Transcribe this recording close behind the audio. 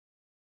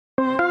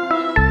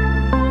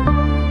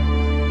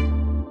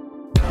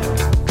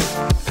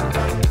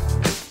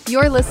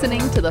You're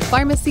listening to the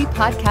Pharmacy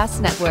Podcast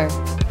Network.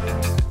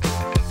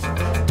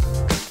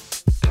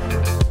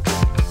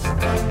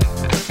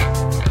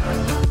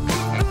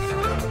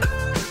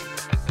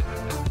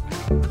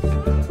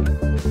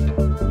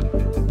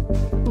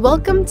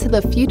 Welcome to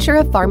the Future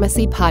of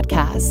Pharmacy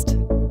podcast,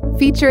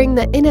 featuring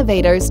the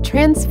innovators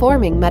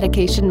transforming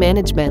medication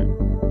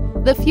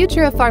management. The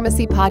Future of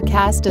Pharmacy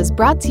podcast is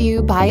brought to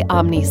you by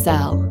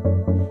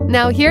Omnicell.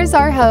 Now here's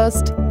our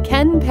host,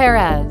 Ken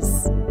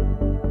Perez.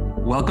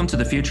 Welcome to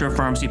the Future of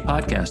Pharmacy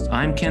podcast.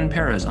 I'm Ken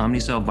Perez,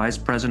 Omnicell Vice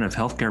President of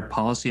Healthcare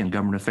Policy and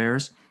Government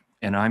Affairs,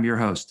 and I'm your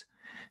host.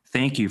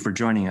 Thank you for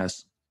joining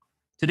us.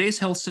 Today's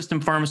health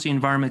system pharmacy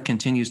environment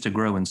continues to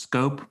grow in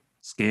scope,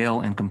 scale,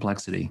 and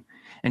complexity.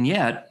 And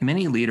yet,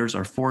 many leaders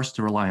are forced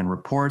to rely on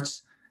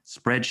reports,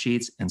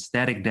 spreadsheets, and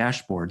static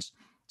dashboards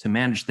to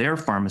manage their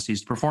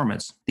pharmacy's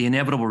performance. The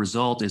inevitable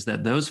result is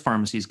that those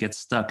pharmacies get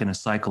stuck in a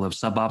cycle of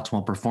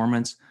suboptimal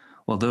performance,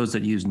 while those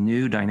that use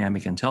new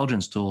dynamic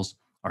intelligence tools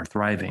are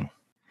thriving.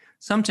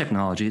 Some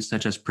technologies,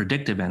 such as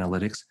predictive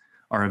analytics,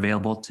 are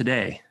available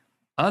today.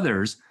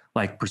 Others,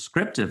 like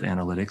prescriptive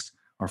analytics,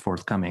 are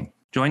forthcoming.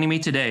 Joining me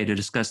today to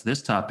discuss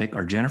this topic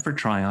are Jennifer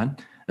Tryon,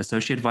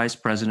 Associate Vice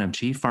President and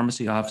Chief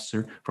Pharmacy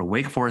Officer for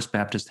Wake Forest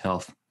Baptist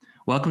Health.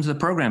 Welcome to the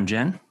program,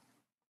 Jen.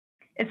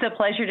 It's a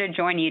pleasure to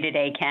join you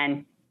today,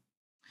 Ken.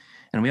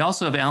 And we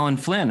also have Alan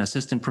Flynn,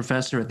 Assistant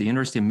Professor at the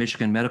University of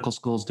Michigan Medical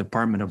School's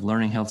Department of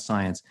Learning Health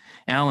Science.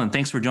 Alan,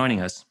 thanks for joining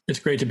us. It's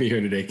great to be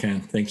here today,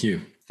 Ken. Thank you.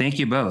 Thank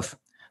you both.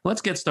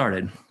 Let's get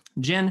started.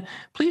 Jen,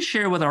 please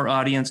share with our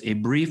audience a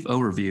brief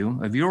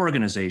overview of your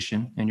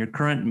organization and your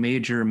current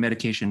major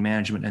medication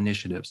management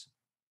initiatives.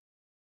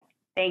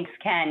 Thanks,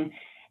 Ken.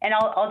 And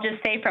I'll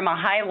just say from a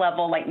high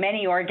level, like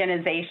many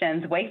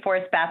organizations, Wake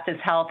Forest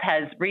Baptist Health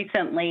has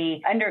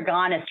recently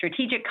undergone a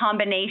strategic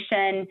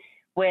combination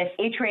with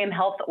Atrium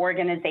Health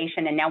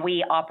Organization, and now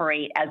we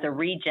operate as a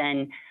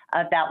region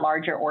of that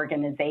larger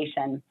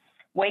organization.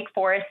 Wake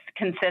Forest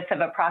consists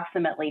of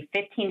approximately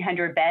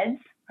 1,500 beds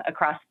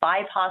across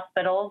 5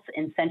 hospitals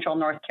in central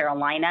North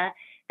Carolina.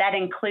 That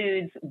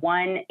includes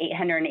one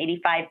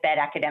 885-bed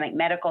academic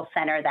medical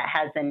center that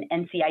has an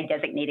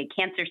NCI-designated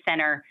cancer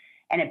center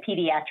and a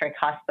pediatric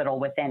hospital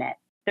within it.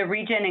 The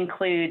region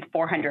includes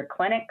 400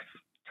 clinics,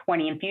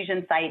 20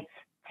 infusion sites,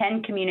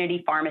 10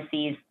 community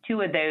pharmacies.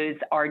 2 of those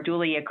are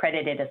duly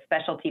accredited as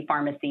specialty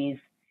pharmacies.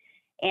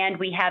 And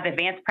we have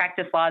advanced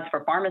practice laws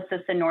for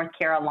pharmacists in North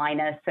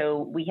Carolina,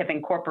 so we have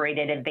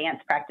incorporated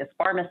advanced practice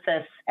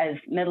pharmacists as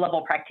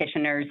mid-level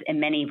practitioners in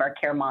many of our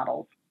care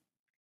models.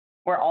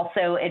 We're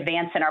also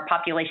advancing our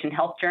population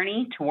health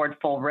journey toward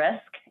full risk,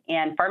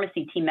 and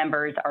pharmacy team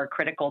members are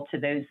critical to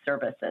those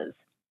services.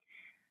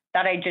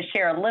 Thought I'd just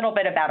share a little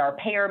bit about our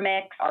payer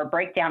mix. Our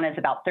breakdown is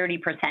about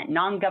 30%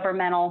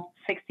 non-governmental,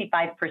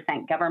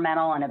 65%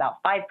 governmental, and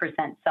about 5%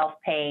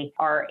 self-pay.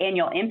 Our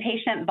annual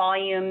inpatient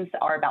volumes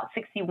are about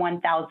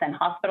 61,000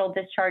 hospital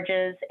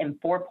discharges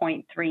and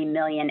 4.3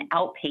 million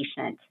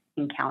outpatient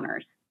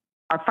encounters.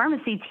 Our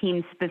pharmacy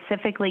team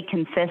specifically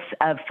consists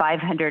of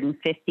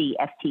 550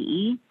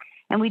 FTE,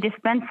 and we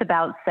dispense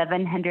about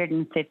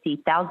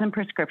 750,000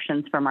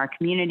 prescriptions from our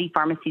community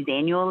pharmacies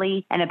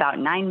annually and about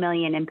 9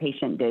 million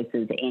inpatient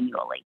doses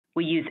annually.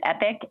 We use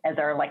Epic as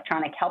our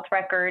electronic health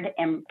record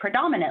and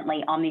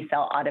predominantly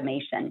Omnicell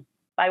automation.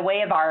 By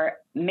way of our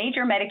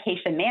major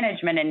medication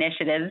management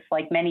initiatives,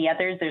 like many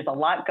others, there's a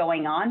lot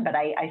going on, but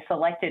I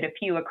selected a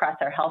few across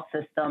our health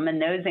system, and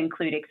those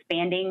include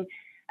expanding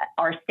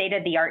our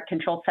state-of-the-art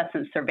controlled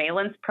substance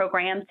surveillance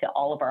program to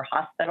all of our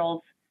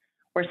hospitals.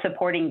 We're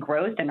supporting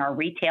growth in our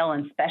retail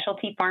and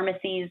specialty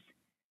pharmacies.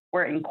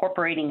 We're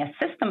incorporating a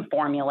system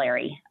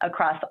formulary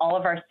across all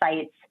of our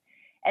sites.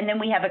 And then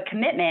we have a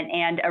commitment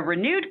and a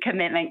renewed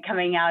commitment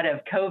coming out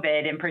of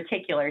COVID in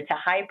particular to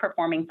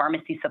high-performing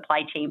pharmacy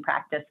supply chain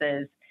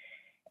practices.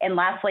 And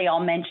lastly, I'll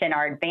mention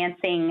our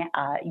advancing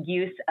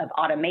use of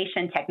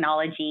automation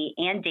technology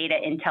and data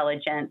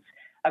intelligence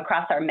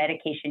across our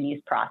medication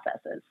use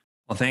processes.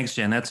 Well, thanks,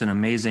 Jen. That's an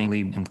amazingly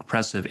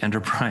impressive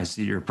enterprise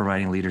that you're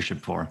providing leadership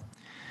for.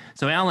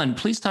 So, Alan,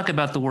 please talk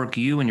about the work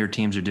you and your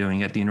teams are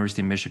doing at the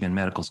University of Michigan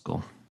Medical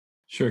School.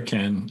 Sure,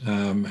 Ken.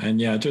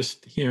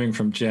 Just hearing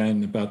from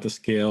Jen about the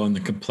scale and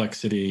the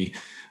complexity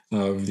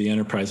of the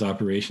enterprise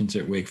operations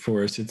at Wake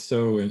Forest, it's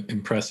so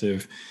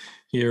impressive.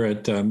 Here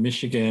at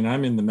Michigan,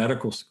 I'm in the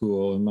medical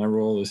school, and my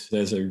role is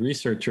as a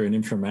researcher in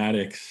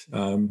informatics.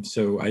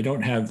 So I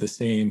don't have the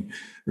same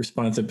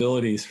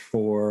responsibilities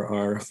for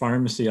our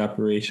pharmacy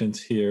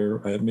operations here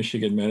at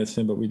Michigan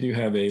Medicine, but we do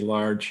have a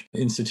large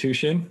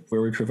institution where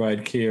we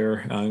provide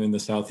care in the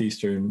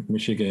southeastern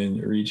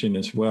Michigan region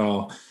as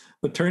well.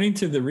 But turning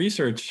to the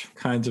research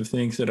kinds of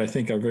things that I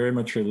think are very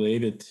much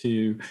related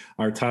to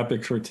our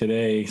topic for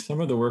today,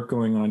 some of the work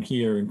going on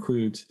here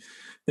includes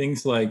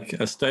things like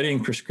studying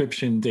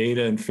prescription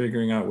data and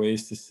figuring out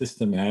ways to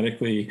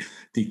systematically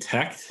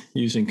detect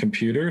using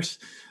computers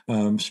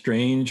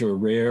strange or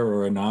rare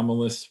or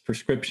anomalous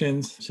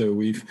prescriptions. So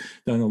we've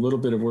done a little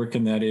bit of work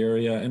in that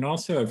area. And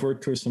also I've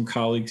worked with some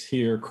colleagues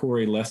here,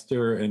 Corey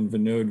Lester and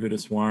Vinod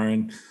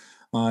Vidiswaran,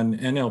 on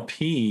NLP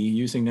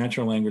using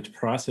natural language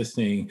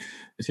processing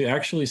to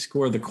actually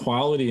score the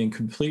quality and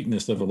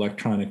completeness of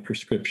electronic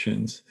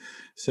prescriptions.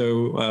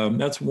 So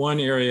that's one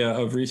area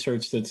of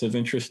research that's of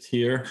interest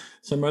here.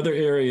 Some other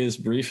areas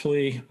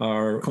briefly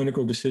are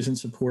clinical decision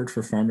support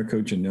for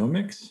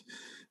pharmacogenomics.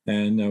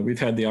 And we've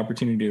had the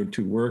opportunity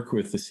to work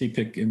with the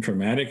CPIC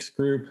Informatics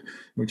Group,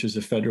 which is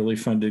a federally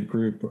funded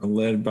group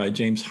led by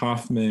James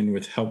Hoffman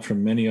with help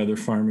from many other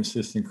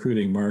pharmacists,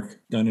 including Mark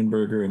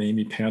Dunnenberger and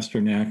Amy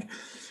Pasternak,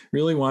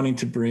 really wanting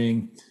to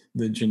bring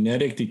the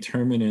genetic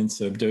determinants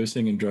of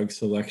dosing and drug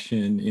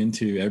selection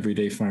into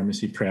everyday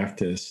pharmacy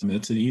practice.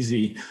 It's an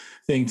easy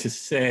thing to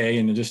say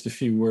in just a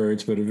few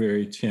words, but a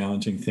very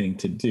challenging thing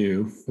to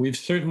do. We've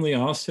certainly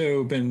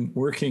also been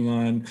working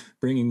on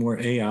bringing more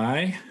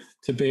AI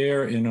to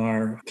bear in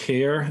our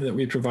care that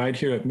we provide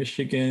here at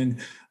Michigan.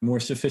 More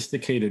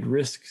sophisticated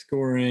risk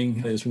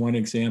scoring is one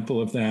example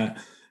of that.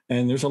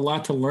 And there's a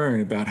lot to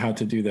learn about how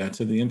to do that.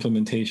 So the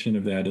implementation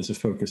of that is a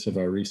focus of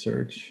our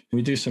research.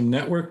 We do some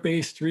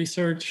network-based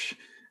research.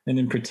 And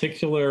in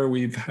particular,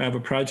 we have a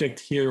project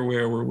here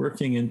where we're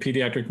working in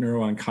pediatric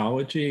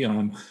neuro-oncology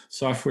on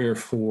software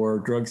for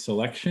drug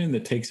selection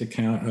that takes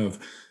account of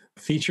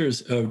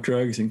features of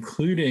drugs,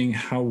 including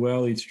how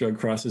well each drug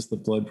crosses the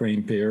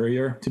blood-brain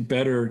barrier to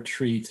better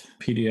treat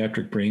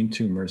pediatric brain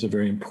tumors, a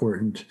very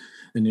important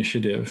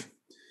initiative.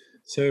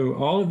 So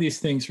all of these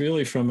things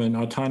really from an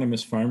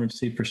autonomous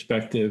pharmacy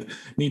perspective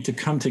need to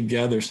come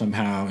together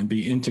somehow and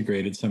be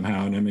integrated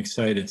somehow. And I'm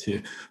excited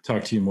to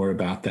talk to you more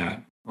about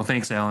that. Well,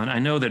 thanks, Alan. I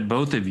know that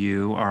both of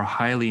you are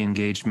highly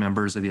engaged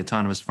members of the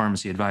Autonomous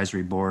Pharmacy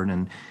Advisory Board,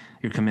 and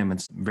your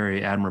commitment's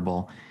very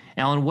admirable.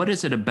 Alan, what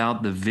is it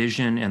about the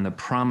vision and the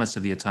promise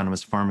of the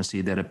autonomous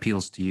pharmacy that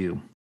appeals to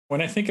you?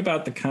 When I think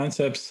about the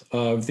concepts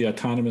of the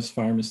autonomous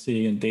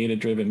pharmacy and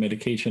data-driven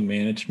medication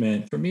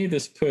management, for me,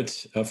 this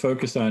puts a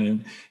focus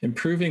on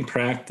improving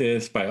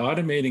practice by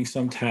automating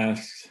some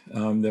tasks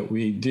that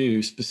we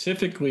do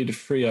specifically to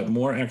free up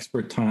more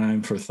expert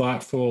time for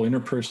thoughtful,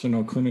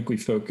 interpersonal, clinically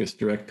focused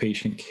direct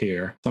patient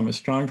care. So I'm a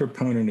strong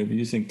proponent of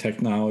using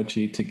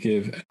technology to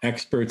give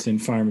experts in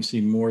pharmacy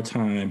more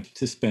time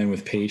to spend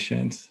with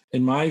patients.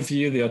 In my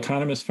view, the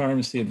Autonomous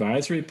Pharmacy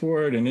Advisory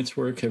Board and its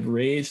work have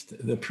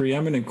raised the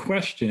preeminent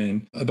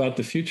question about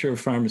the future of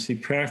pharmacy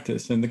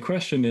practice. And the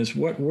question is,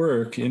 what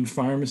work in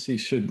pharmacy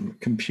should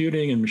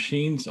computing and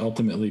machines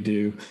ultimately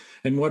do?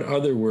 And what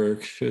other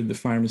work should the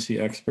pharmacy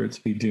experts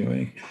be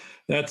doing?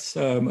 That's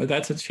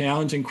a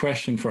challenging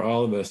question for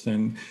all of us.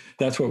 And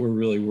that's what we're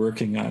really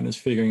working on, is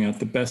figuring out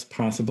the best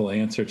possible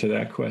answer to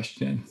that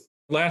question.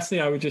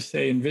 Lastly, I would just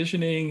say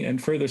envisioning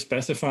and further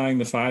specifying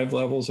the 5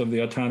 levels of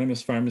the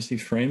autonomous pharmacy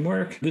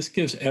framework. This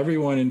gives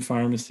everyone in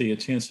pharmacy a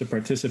chance to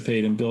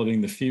participate in building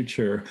the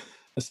future,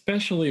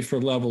 especially for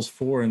levels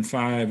 4 and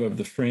 5 of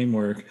the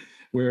framework,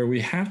 where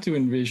we have to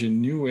envision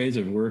new ways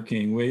of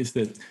working, ways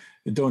that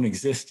don't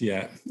exist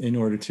yet in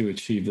order to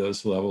achieve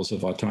those levels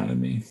of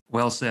autonomy.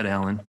 Well said,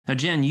 Alan. Now,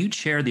 Jen, you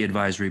chair the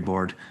advisory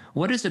board.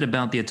 What is it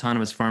about the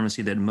autonomous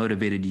pharmacy that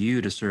motivated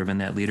you to serve in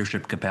that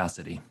leadership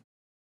capacity?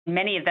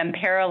 Many of them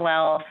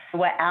parallel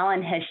what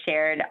Alan has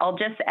shared. I'll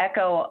just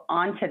echo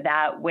onto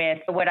that with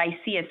what I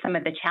see as some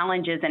of the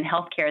challenges in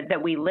healthcare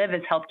that we live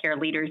as healthcare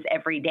leaders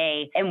every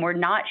day. And we're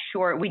not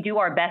sure, we do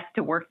our best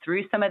to work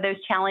through some of those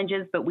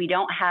challenges, but we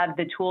don't have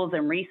the tools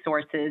and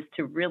resources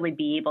to really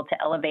be able to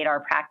elevate our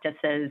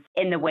practices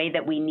in the way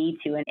that we need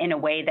to, and in a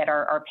way that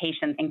our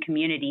patients and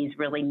communities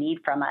really need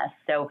from us.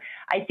 So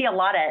I see a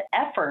lot of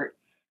effort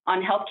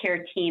on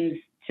healthcare teams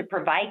to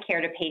provide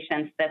care to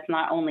patients that's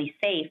not only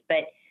safe,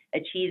 but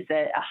achieves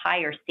a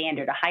higher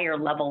standard, a higher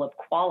level of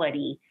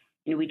quality.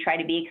 You know, we try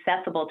to be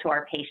accessible to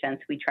our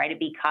patients. We try to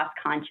be cost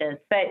conscious,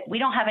 but we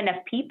don't have enough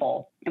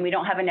people and we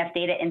don't have enough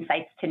data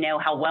insights to know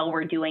how well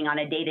we're doing on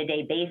a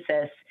day-to-day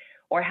basis,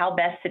 or how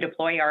best to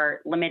deploy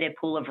our limited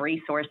pool of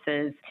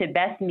resources to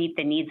best meet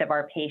the needs of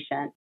our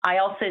patients. I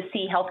also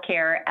see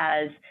healthcare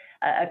as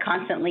a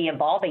constantly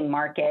evolving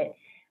market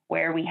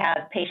where we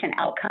have patient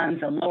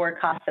outcomes and lower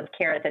costs of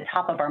care at the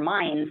top of our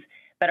minds,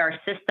 but our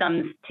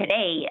systems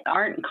today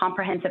aren't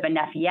comprehensive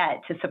enough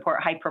yet to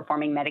support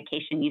high-performing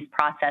medication use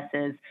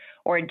processes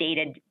or a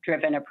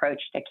data-driven approach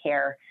to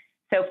care.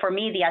 So for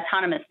me, the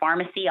autonomous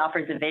pharmacy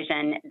offers a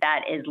vision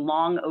that is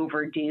long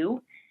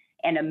overdue,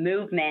 and a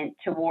movement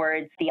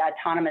towards the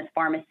autonomous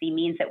pharmacy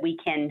means that we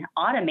can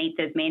automate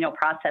those manual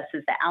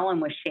processes that Alan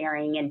was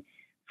sharing and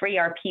free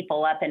our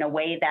people up in a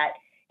way that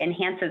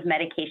enhances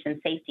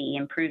medication safety,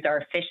 improves our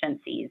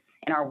efficiencies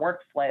in our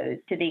workflows,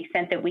 to the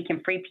extent that we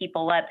can free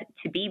people up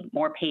to be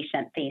more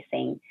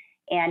patient-facing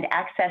and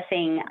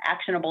accessing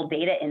actionable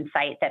data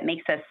insight that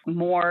makes us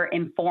more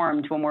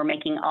informed when we're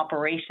making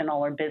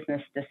operational or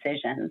business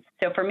decisions.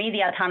 So for me,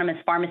 the autonomous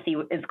pharmacy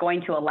is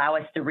going to allow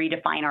us to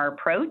redefine our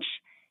approach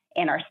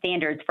and our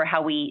standards for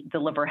how we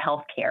deliver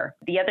healthcare.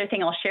 The other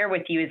thing I'll share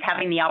with you is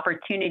having the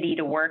opportunity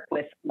to work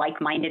with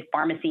like-minded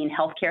pharmacy and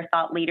healthcare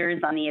thought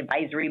leaders on the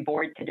advisory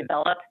board to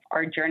develop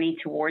our journey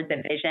toward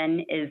the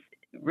vision is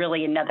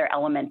really another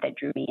element that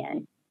drew me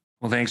in.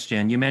 Well, thanks,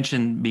 Jen. You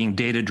mentioned being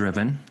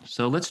data-driven.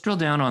 So let's drill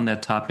down on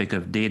that topic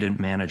of data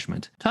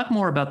management. Talk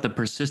more about the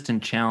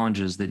persistent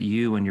challenges that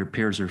you and your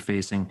peers are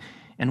facing,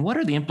 and what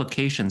are the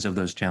implications of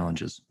those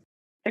challenges?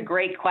 It's a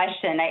great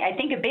question. I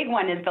think a big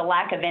one is the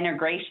lack of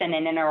integration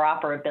and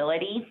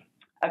interoperability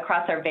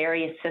across our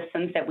various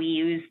systems that we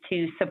use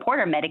to support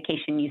our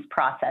medication use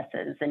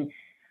processes. And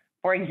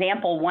for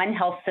example, one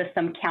health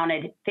system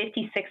counted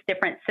 56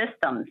 different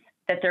systems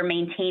that they're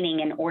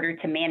maintaining in order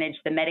to manage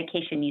the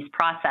medication use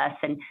process.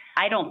 And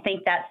I don't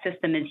think that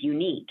system is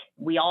unique.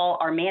 We all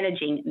are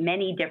managing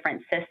many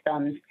different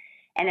systems.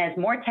 And as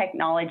more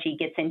technology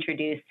gets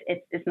introduced,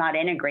 it's not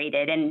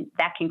integrated, and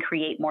that can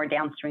create more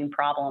downstream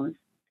problems.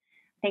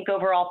 I think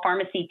overall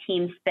pharmacy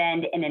teams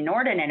spend an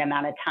inordinate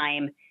amount of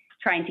time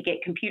trying to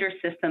get computer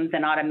systems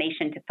and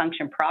automation to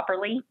function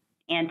properly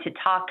and to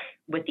talk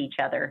with each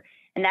other.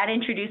 And that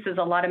introduces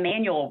a lot of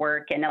manual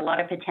work and a lot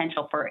of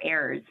potential for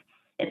errors.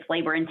 It's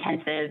labor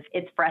intensive,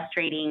 it's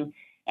frustrating,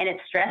 and it's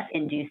stress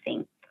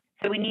inducing.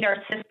 So we need our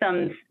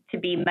systems to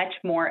be much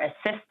more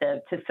assistive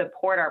to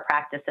support our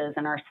practices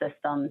and our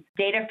systems.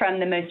 Data from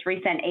the most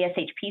recent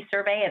ASHP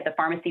survey of the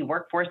pharmacy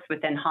workforce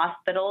within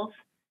hospitals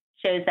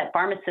shows that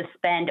pharmacists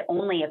spend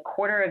only a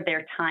quarter of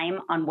their time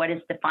on what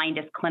is defined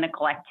as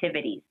clinical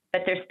activities,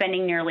 but they're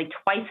spending nearly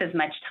twice as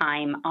much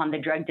time on the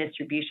drug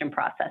distribution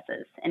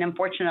processes. And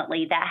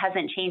unfortunately, that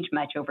hasn't changed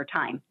much over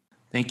time.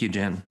 Thank you,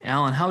 Jen.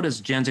 Alan, how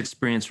does Jen's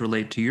experience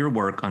relate to your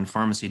work on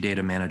pharmacy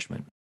data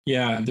management?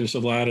 Yeah, there's a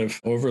lot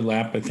of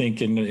overlap, I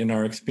think, in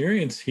our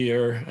experience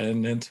here.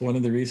 And it's one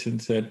of the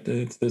reasons that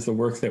there's the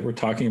work that we're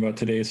talking about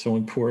today is so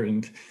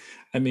important.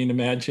 I mean,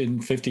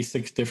 imagine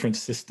 56 different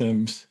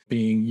systems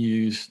being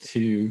used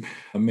to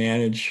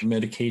manage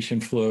medication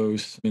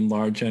flows in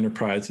large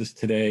enterprises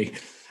today.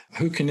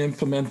 Who can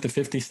implement the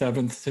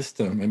 57th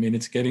system? I mean,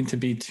 it's getting to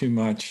be too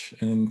much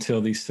until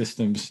these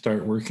systems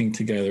start working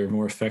together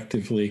more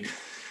effectively.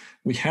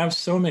 We have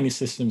so many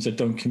systems that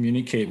don't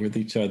communicate with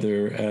each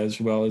other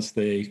as well as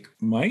they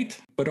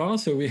might, but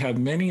also we have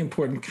many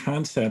important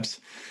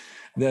concepts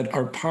that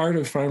are part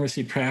of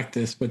pharmacy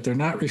practice, but they're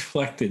not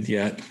reflected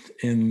yet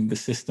in the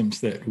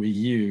systems that we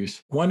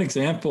use. One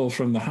example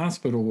from the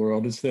hospital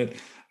world is that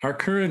our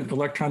current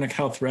electronic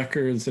health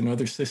records and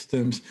other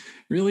systems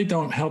really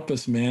don't help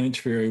us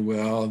manage very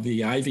well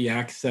the IV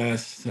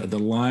access, the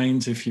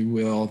lines, if you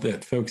will,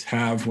 that folks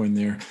have when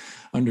they're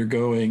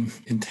undergoing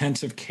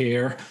intensive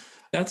care.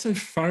 That's a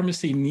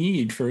pharmacy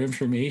need for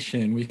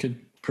information. We could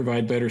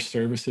provide better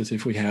services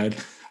if we had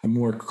a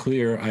more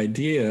clear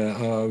idea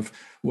of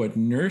what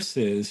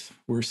nurses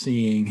were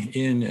seeing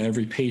in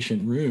every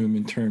patient room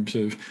in terms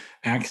of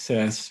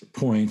access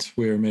points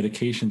where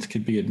medications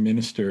could be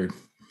administered.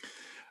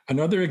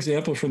 Another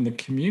example from the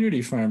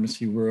community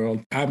pharmacy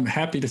world, I'm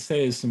happy to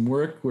say, is some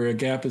work where a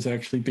gap is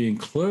actually being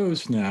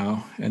closed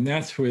now, and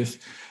that's with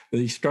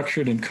the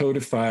structured and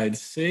codified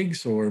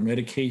SIGs, or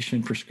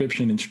medication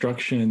prescription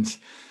instructions,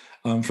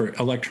 for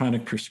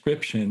electronic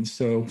prescriptions.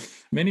 So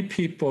many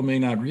people may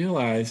not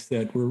realize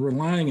that we're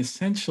relying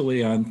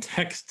essentially on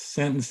text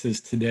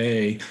sentences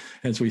today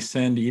as we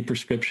send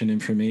e-prescription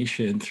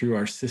information through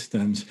our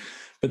systems.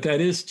 But that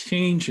is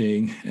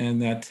changing,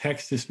 and that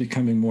text is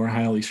becoming more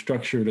highly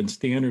structured and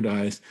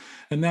standardized,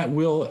 and that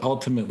will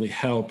ultimately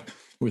help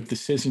with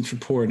decision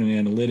support and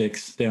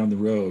analytics down the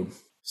road.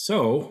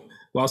 So,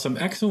 while some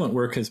excellent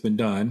work has been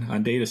done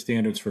on data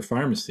standards for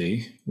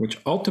pharmacy, which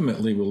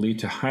ultimately will lead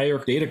to higher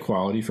data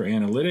quality for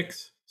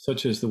analytics,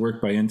 such as the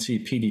work by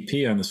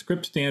NCPDP on the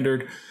script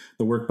standard,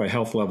 the work by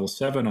Health Level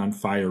 7 on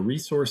FHIR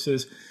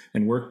resources,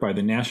 and work by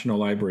the National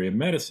Library of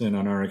Medicine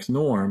on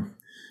RxNorm,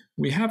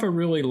 we have a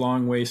really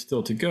long way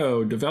still to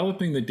go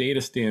developing the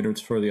data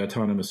standards for the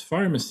autonomous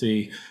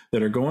pharmacy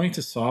that are going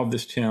to solve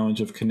this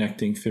challenge of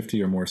connecting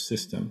 50 or more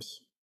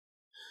systems.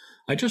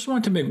 I just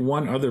want to make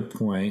one other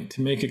point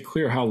to make it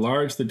clear how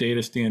large the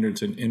data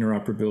standards and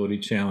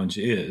interoperability challenge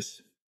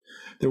is.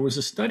 There was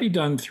a study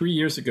done 3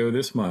 years ago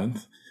this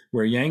month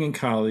where Yang and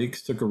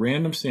colleagues took a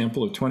random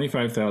sample of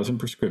 25,000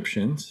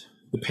 prescriptions.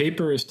 The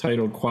paper is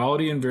titled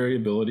Quality and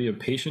Variability of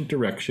Patient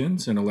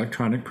Directions in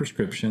Electronic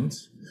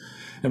Prescriptions.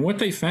 And what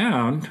they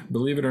found,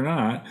 believe it or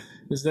not,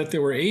 is that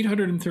there were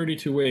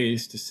 832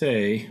 ways to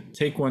say,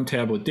 take one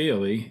tablet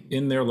daily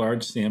in their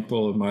large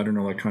sample of modern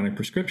electronic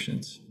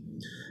prescriptions.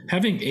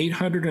 Having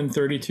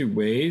 832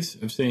 ways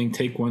of saying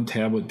take one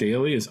tablet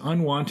daily is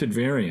unwanted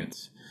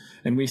variance.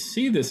 And we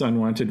see this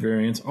unwanted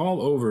variance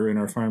all over in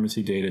our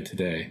pharmacy data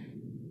today.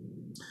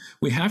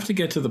 We have to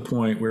get to the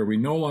point where we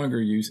no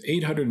longer use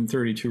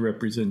 832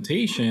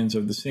 representations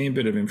of the same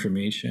bit of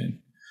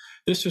information.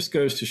 This just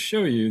goes to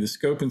show you the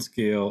scope and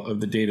scale of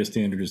the data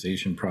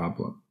standardization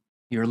problem.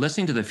 You're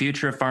listening to the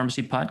Future of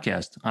Pharmacy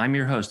podcast. I'm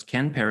your host,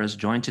 Ken Perez,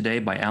 joined today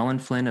by Alan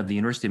Flynn of the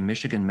University of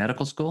Michigan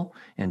Medical School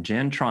and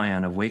Jen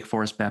Tryon of Wake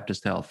Forest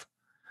Baptist Health.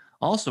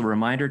 Also, a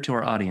reminder to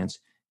our audience,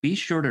 be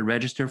sure to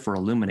register for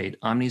Illuminate,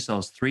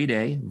 Omnicell's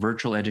 3-day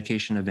virtual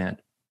education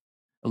event.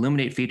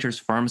 Illuminate features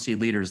pharmacy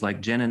leaders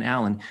like Jen and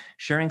Alan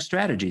sharing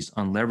strategies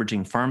on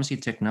leveraging pharmacy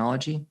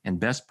technology and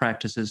best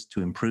practices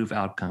to improve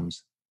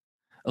outcomes.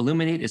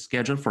 Illuminate is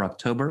scheduled for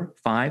October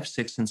 5,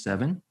 6, and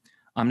 7.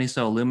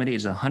 Omnicell Illuminate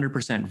is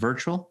 100%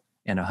 virtual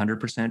and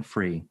 100%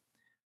 free.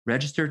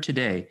 Register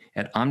today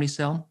at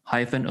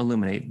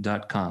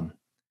omnicell-illuminate.com.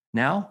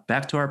 Now,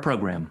 back to our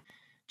program.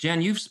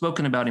 Jen, you've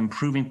spoken about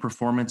improving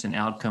performance and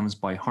outcomes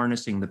by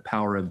harnessing the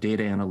power of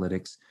data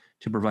analytics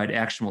to provide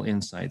actionable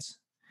insights.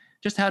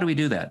 Just how do we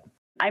do that?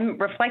 I'm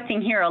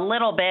reflecting here a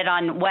little bit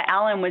on what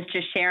Alan was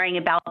just sharing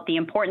about the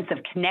importance of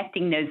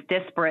connecting those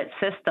disparate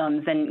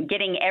systems and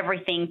getting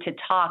everything to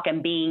talk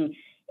and being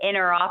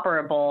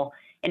interoperable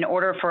in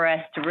order for us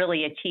to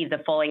really achieve the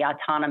fully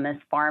autonomous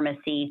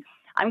pharmacy.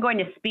 I'm going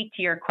to speak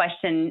to your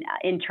question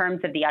in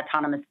terms of the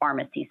autonomous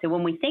pharmacy. So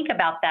when we think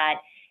about that,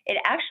 it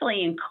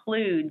actually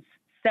includes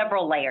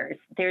several layers.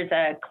 There's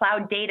a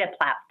cloud data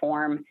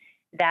platform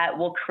that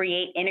will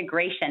create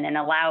integration and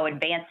allow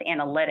advanced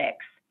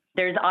analytics.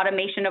 There's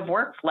automation of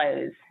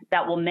workflows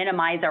that will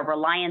minimize our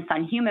reliance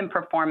on human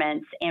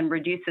performance and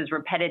reduces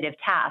repetitive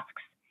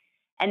tasks.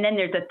 And then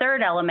there's a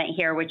third element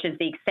here, which is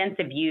the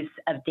extensive use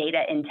of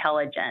data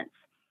intelligence.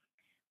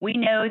 We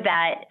know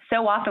that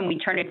so often we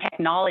turn to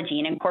technology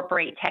and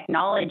incorporate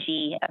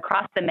technology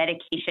across the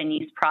medication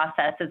use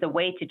process as a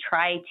way to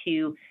try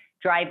to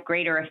drive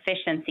greater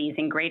efficiencies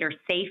and greater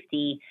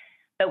safety.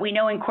 But we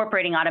know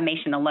incorporating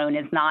automation alone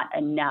is not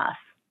enough.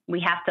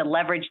 We have to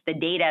leverage the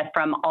data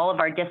from all of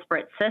our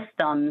disparate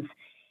systems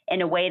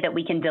in a way that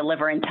we can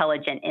deliver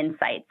intelligent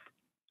insights.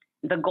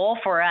 The goal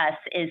for us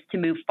is to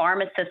move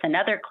pharmacists and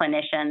other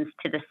clinicians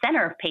to the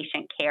center of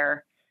patient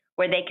care,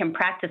 where they can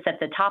practice at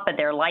the top of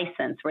their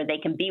license, where they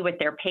can be with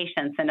their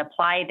patients and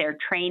apply their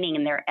training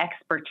and their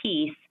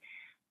expertise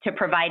to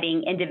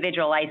providing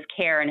individualized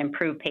care and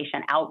improve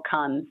patient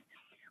outcomes.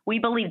 We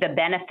believe the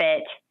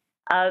benefit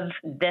of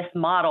this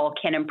model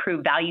can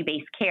improve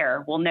value-based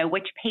care. We'll know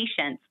which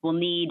patients will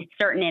need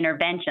certain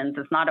interventions.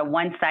 It's not a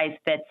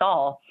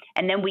one-size-fits-all.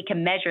 And then we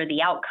can measure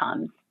the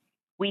outcomes.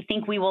 We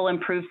think we will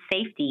improve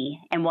safety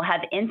and we'll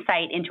have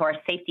insight into our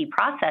safety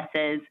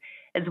processes,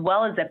 as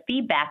well as a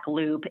feedback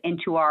loop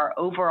into our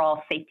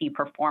overall safety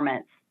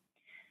performance.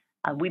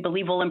 We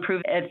believe we'll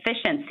improve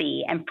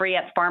efficiency and free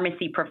up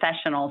pharmacy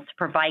professionals to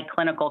provide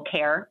clinical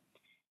care.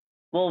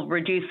 We'll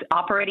reduce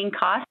operating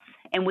costs,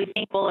 and we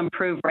think we'll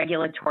improve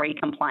regulatory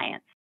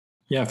compliance.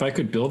 Yeah, if I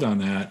could build on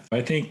that,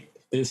 I think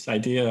this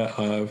idea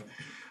of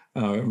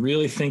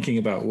really thinking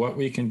about what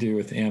we can do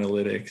with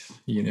analytics,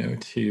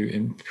 to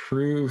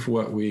improve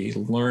what we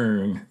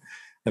learn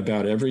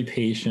about every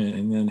patient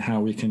and then how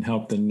we can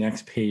help the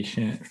next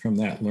patient from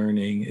that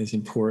learning is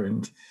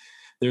important.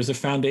 There's a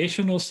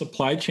foundational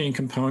supply chain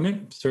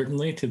component,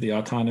 certainly, to the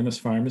autonomous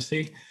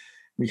pharmacy.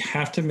 We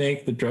have to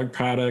make the drug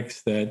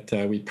products that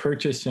we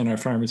purchase in our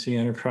pharmacy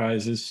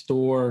enterprises,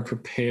 store,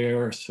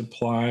 prepare,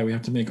 supply. We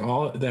have to make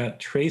all of that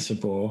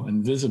traceable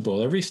and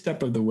visible every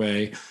step of the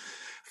way,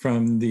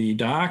 from the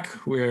dock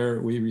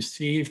where we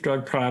receive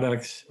drug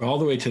products all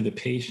the way to the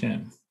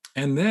patient.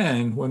 And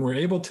then when we're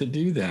able to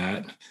do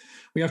that,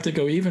 we have to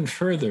go even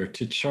further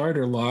to chart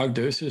or log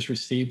doses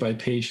received by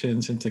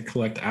patients and to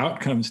collect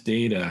outcomes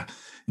data,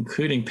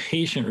 including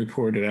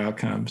patient-reported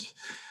outcomes.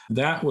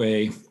 That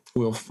way,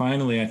 we'll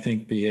finally, I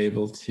think, be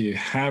able to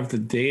have the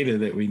data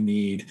that we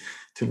need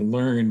to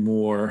learn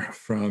more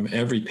from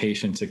every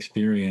patient's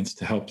experience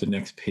to help the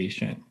next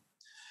patient.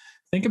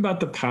 Think about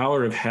the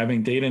power of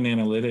having data and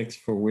analytics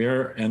for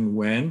where and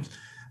when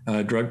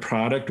a drug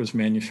product was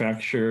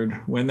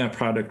manufactured, when that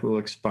product will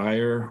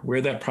expire,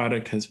 where that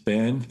product has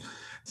been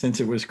since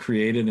it was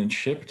created and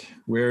shipped,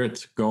 where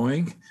it's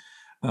going,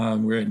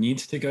 where it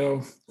needs to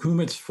go, whom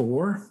it's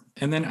for,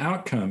 and then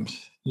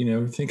outcomes.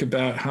 Think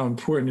about how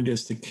important it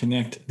is to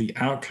connect the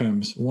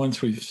outcomes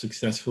once we've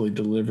successfully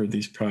delivered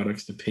these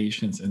products to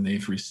patients and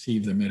they've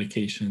received the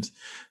medications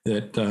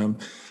that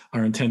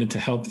are intended to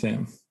help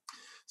them.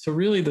 So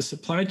really, the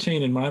supply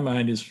chain, in my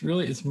mind,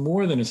 it's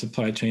more than a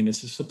supply chain.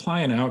 It's a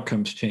supply and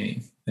outcomes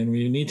chain. And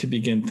we need to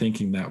begin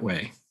thinking that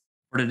way.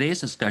 For today's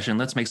discussion,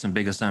 let's make some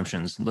big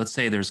assumptions. Let's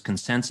say there's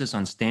consensus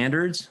on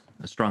standards,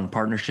 a strong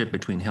partnership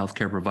between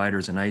healthcare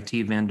providers and IT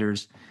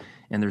vendors,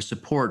 and there's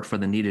support for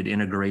the needed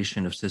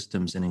integration of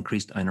systems and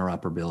increased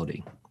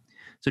interoperability.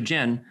 So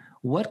Jen,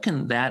 what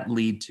can that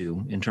lead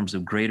to in terms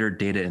of greater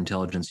data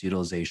intelligence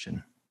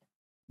utilization?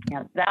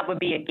 Yeah, that would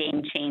be a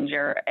game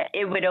changer.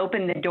 It would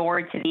open the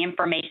door to the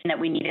information that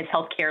we need as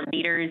healthcare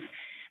leaders,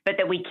 but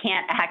that we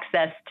can't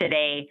access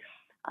today.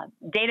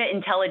 Data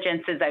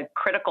intelligence is a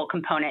critical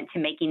component to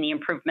making the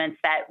improvements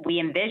that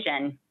we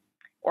envision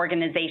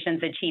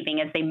organizations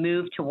achieving as they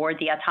move toward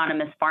the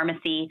autonomous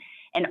pharmacy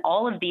and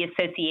all of the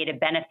associated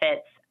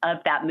benefits of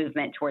that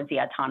movement towards the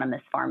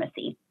autonomous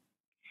pharmacy.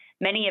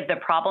 Many of the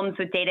problems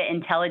with data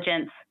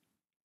intelligence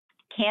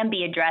can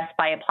be addressed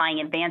by applying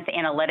advanced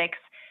analytics,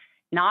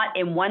 not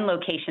in one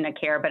location of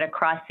care, but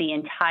across the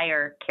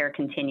entire care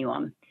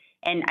continuum.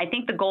 And I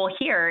think the goal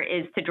here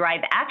is to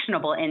drive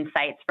actionable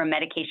insights from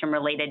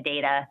medication-related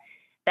data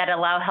that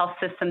allow health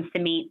systems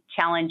to meet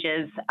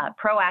challenges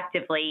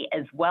proactively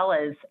as well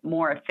as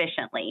more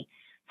efficiently.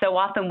 So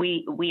often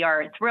we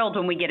are thrilled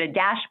when we get a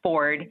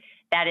dashboard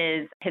that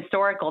is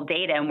historical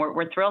data, and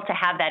we're thrilled to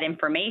have that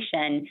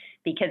information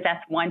because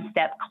that's one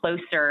step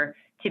closer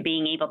to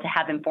being able to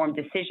have informed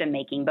decision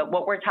making. But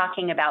what we're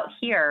talking about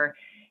here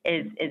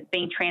is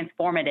being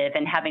transformative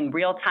and having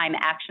real-time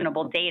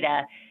actionable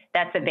data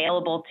that's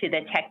available to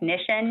the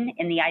technician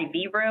in the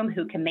IV room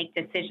who can make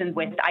decisions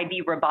with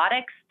IV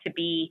robotics to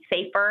be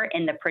safer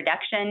in the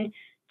production,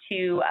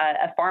 to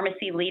a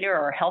pharmacy leader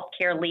or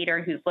healthcare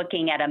leader who's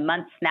looking at a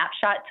month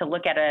snapshot to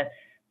look at a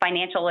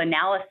financial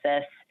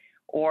analysis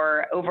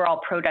or overall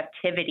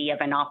productivity of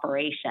an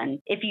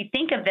operation. If you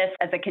think of this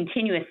as a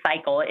continuous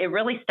cycle, it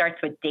really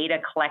starts with data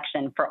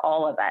collection for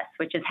all of us,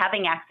 which is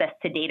having access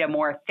to data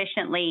more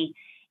efficiently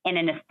and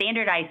in a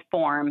standardized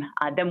form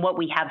than what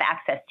we have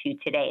access to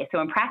today.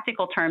 So in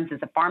practical terms, as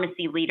a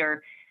pharmacy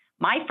leader,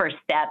 my first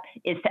step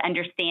is to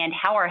understand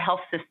how our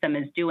health system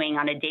is doing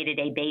on a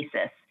day-to-day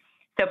basis.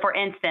 So for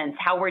instance,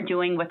 how we're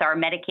doing with our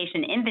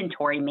medication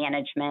inventory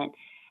management.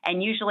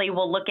 And usually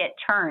we'll look at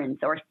turns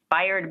or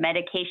expired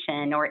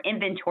medication or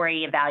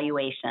inventory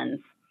evaluations.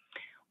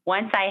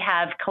 Once I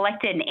have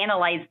collected and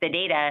analyzed the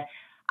data,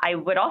 I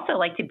would also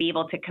like to be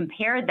able to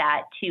compare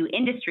that to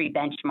industry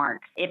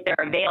benchmarks if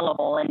they're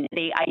available. And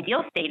the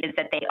ideal state is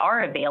that they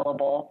are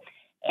available.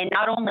 And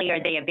not only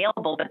are they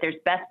available, but there's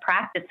best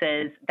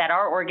practices that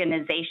our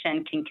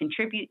organization can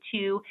contribute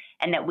to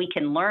and that we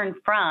can learn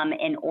from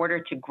in order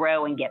to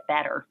grow and get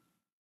better.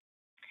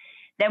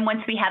 Then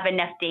once we have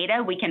enough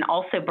data, we can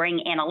also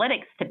bring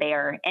analytics to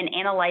bear and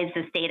analyze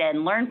this data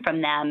and learn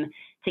from them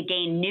to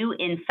gain new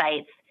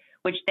insights,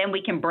 which then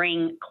we can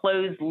bring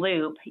closed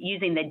loop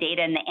using the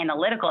data and the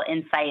analytical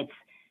insights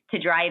to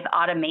drive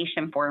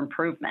automation for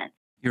improvement.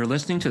 You're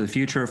listening to the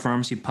Future of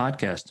Pharmacy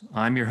podcast.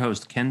 I'm your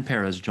host, Ken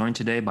Perez, joined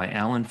today by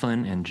Alan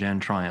Flynn and Jen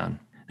Tryon.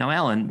 Now,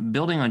 Alan,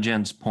 building on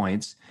Jen's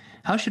points,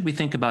 how should we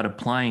think about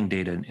applying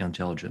data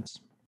intelligence?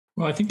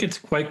 Well, I think it's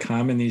quite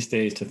common these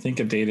days to think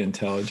of data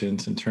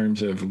intelligence in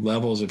terms of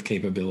levels of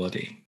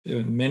capability.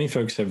 Many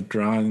folks have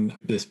drawn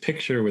this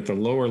picture with the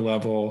lower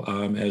level,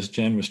 as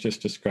Jen was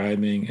just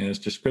describing, as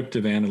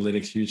descriptive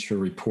analytics used for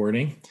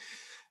reporting.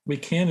 We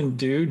can and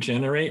do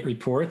generate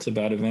reports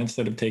about events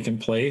that have taken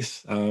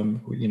place,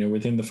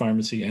 within the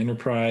pharmacy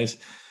enterprise.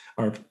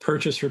 Our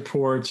purchase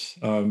reports,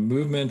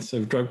 movements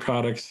of drug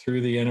products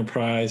through the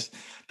enterprise,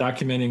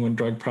 documenting when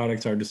drug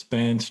products are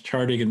dispensed,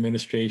 charting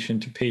administration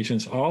to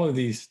patients. All of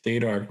these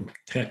data are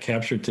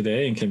captured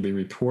today and can be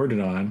reported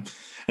on.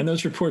 And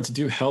those reports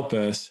do help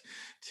us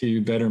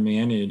to better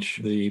manage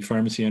the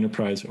pharmacy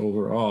enterprise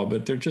overall,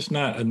 but they're just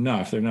not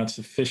enough. They're not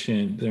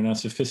sufficient. They're not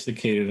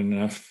sophisticated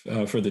enough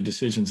for the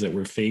decisions that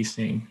we're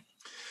facing.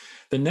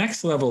 The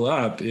next level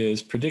up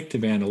is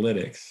predictive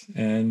analytics,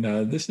 and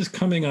this is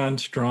coming on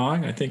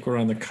strong. I think we're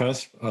on the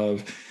cusp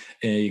of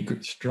a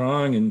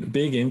strong and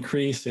big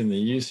increase in the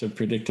use of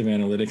predictive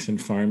analytics in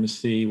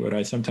pharmacy, what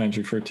I sometimes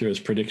refer to as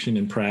prediction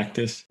in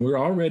practice. We're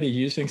already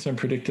using some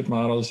predictive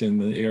models in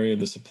the area of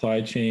the supply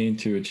chain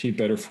to achieve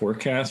better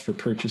forecasts for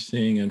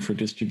purchasing and for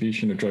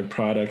distribution of drug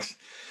products.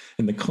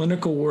 In the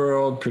clinical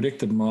world,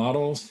 predictive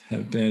models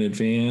have been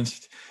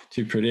advanced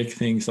to predict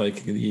things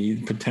like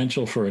the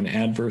potential for an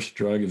adverse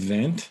drug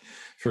event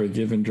for a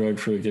given drug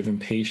for a given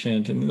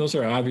patient. And those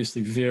are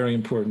obviously very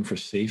important for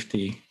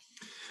safety.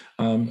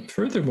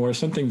 Furthermore,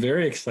 something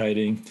very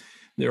exciting,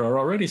 there are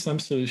already some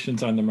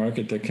solutions on the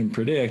market that can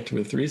predict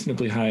with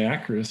reasonably high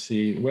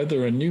accuracy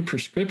whether a new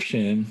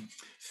prescription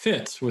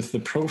fits with the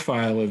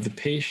profile of the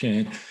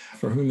patient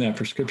for whom that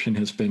prescription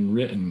has been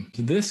written.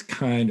 This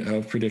kind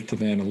of predictive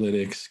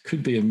analytics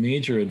could be a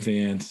major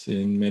advance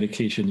in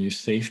medication use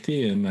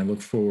safety, and I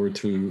look forward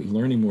to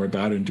learning more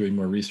about it and doing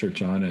more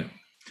research on it.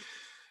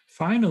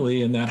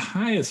 Finally, in that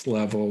highest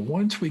level,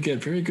 once we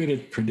get very good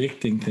at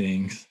predicting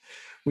things,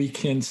 we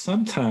can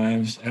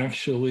sometimes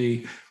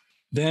actually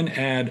then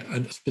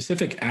add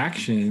specific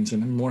actions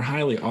and more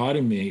highly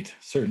automate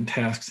certain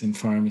tasks in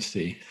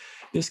pharmacy.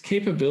 This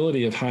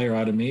capability of higher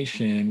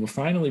automation will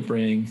finally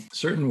bring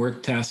certain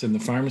work tasks in the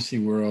pharmacy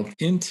world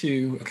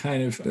into a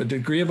kind of a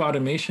degree of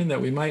automation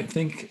that we might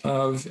think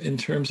of in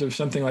terms of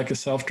something like a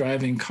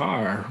self-driving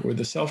car. With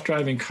a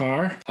self-driving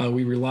car,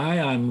 we rely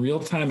on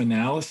real-time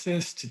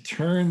analysis to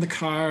turn the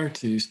car,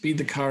 to speed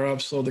the car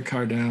up, slow the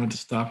car down, to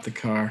stop the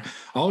car.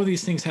 All of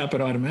these things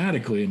happen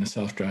automatically in a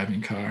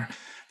self-driving car.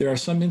 There are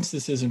some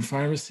instances in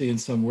pharmacy and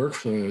some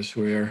workflows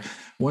where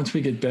once we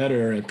get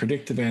better at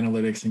predictive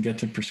analytics and get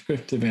to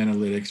prescriptive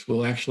analytics,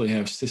 we'll actually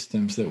have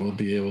systems that will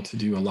be able to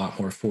do a lot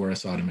more for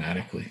us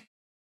automatically.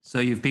 So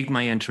you've piqued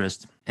my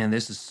interest, and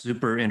this is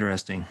super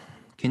interesting.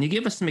 Can you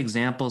give us some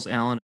examples,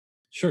 Alan?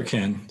 Sure,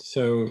 Ken.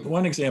 So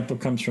one example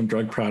comes from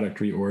drug product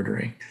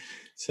reordering.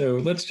 So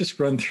let's just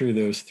run through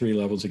those three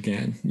levels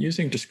again.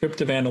 Using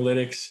descriptive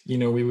analytics,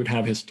 we would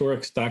have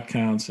historic stock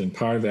counts and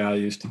par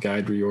values to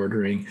guide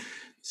reordering.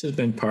 This has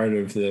been part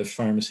of the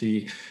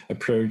pharmacy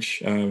approach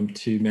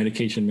to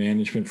medication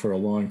management for a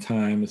long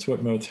time. It's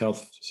what most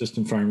health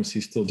system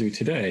pharmacies still do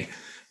today.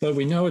 But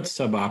we know it's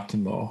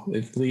suboptimal.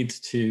 It leads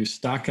to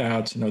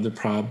stockouts and other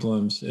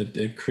problems.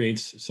 It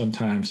creates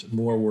sometimes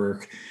more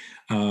work,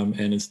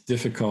 and it's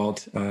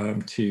difficult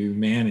to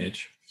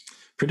manage.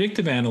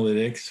 Predictive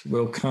analytics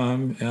will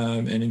come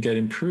and get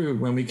improved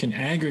when we can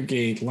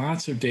aggregate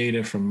lots of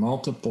data from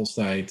multiple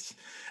sites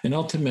and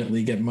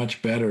ultimately get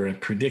much better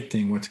at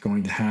predicting what's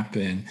going to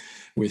happen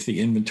with the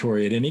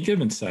inventory at any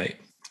given site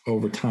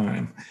over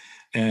time.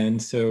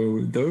 And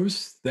so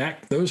those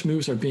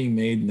moves are being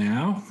made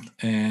now,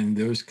 and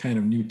those kind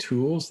of new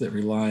tools that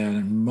rely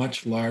on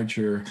much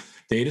larger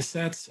data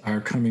sets are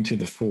coming to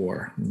the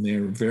fore, and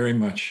they're very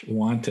much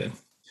wanted.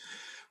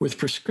 With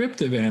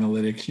prescriptive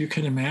analytics, you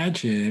can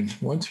imagine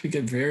once we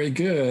get very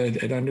good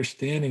at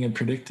understanding and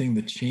predicting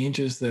the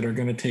changes that are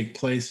going to take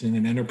place in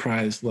an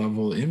enterprise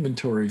level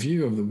inventory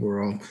view of the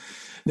world,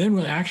 then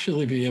we'll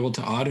actually be able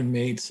to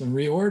automate some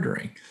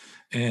reordering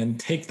and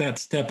take that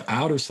step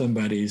out of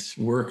somebody's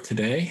work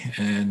today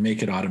and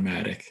make it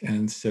automatic.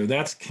 And so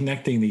that's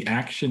connecting the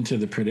action to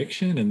the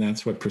prediction, and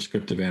that's what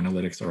prescriptive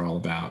analytics are all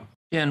about.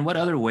 And what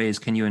other ways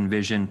can you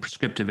envision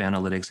prescriptive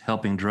analytics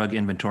helping drug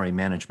inventory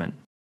management?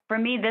 For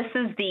me, this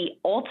is the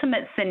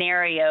ultimate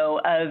scenario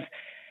of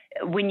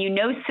when you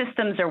know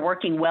systems are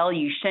working well,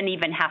 you shouldn't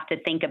even have to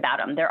think about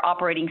them. They're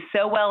operating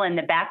so well in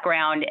the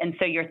background, and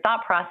so your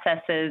thought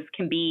processes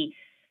can be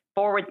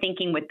forward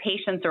thinking with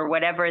patients or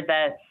whatever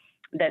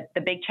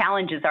the big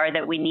challenges are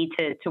that we need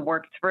to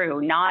work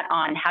through, not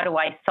on how do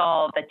I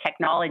solve a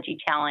technology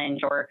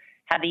challenge or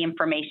have the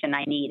information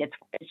I need.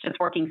 It's just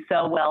working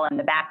so well in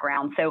the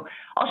background. So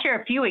I'll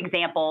share a few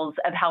examples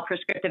of how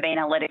prescriptive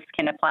analytics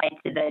can apply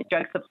to the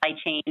drug supply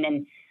chain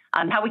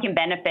and how we can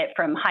benefit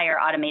from higher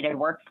automated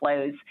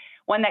workflows.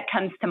 One that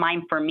comes to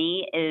mind for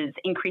me is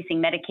increasing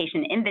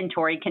medication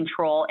inventory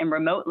control in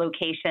remote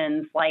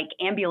locations like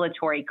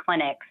ambulatory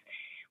clinics,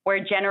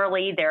 where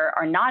generally there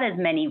are not as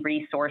many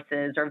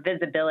resources or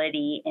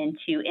visibility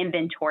into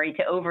inventory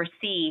to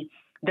oversee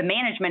the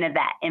management of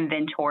that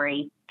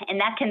inventory. And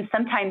that can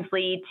sometimes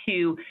lead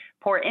to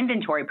poor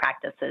inventory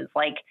practices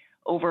like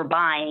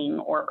overbuying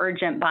or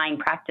urgent buying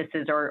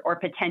practices or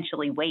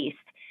potentially waste.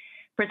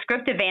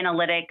 Prescriptive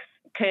analytics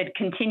could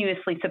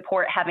continuously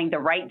support having the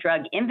right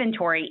drug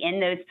inventory in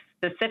those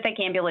specific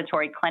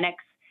ambulatory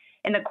clinics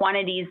in the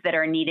quantities that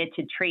are needed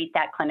to treat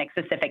that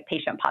clinic-specific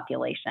patient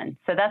population.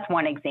 So that's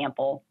one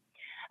example.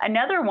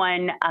 Another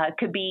one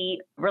could be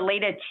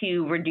related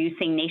to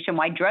reducing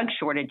nationwide drug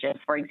shortages,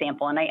 for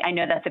example, and I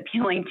know that's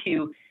appealing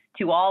to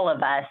all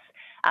of us,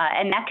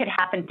 and that could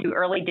happen through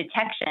early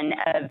detection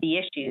of the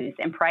issues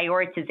and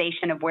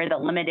prioritization of where the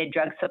limited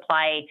drug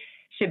supply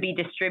should be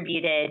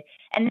distributed,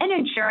 and then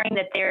ensuring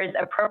that there's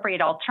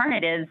appropriate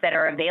alternatives that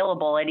are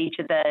available at each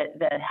of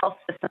the health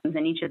systems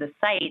and each of the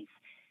sites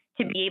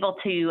to be able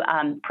to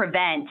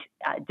prevent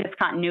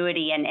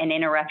discontinuity and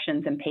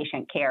interruptions in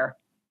patient care.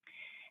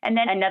 And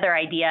then another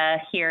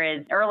idea here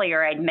is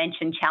earlier I'd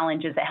mentioned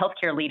challenges that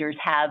healthcare leaders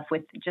have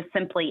with just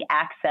simply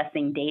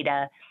accessing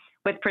data.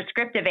 With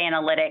prescriptive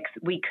analytics,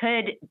 we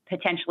could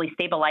potentially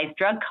stabilize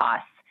drug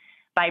costs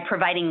by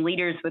providing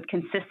leaders with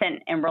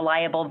consistent and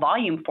reliable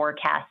volume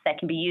forecasts that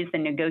can be used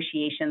in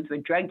negotiations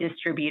with drug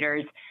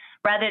distributors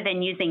rather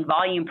than using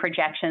volume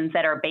projections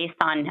that are based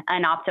on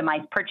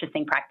unoptimized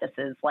purchasing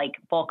practices like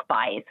bulk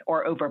buys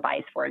or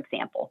overbuys, for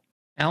example.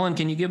 Alan,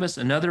 can you give us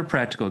another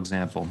practical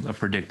example of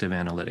predictive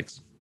analytics?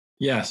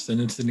 Yes, and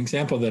it's an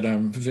example that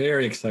I'm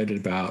very excited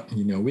about.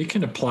 We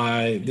can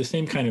apply the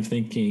same kind of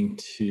thinking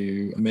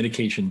to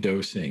medication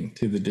dosing,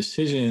 to the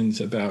decisions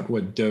about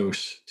what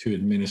dose to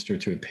administer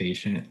to a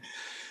patient.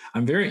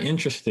 I'm very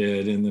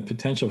interested in the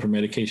potential for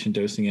medication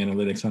dosing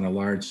analytics on a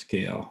large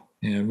scale.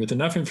 And with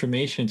enough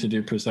information to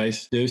do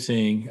precise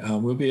dosing,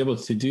 we'll be able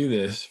to do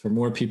this for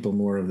more people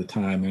more of the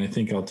time. And I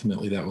think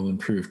ultimately that will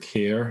improve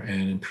care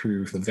and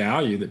improve the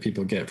value that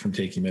people get from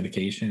taking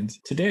medications.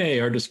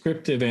 Today, our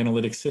descriptive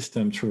analytics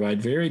systems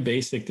provide very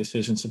basic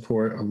decision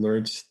support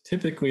alerts.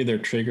 Typically, they're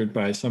triggered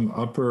by some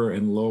upper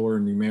and lower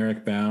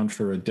numeric bound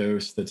for a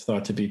dose that's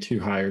thought to be too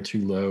high or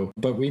too low.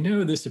 But we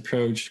know this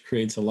approach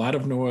creates a lot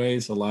of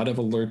noise, a lot of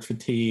alert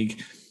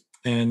fatigue,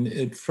 and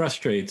it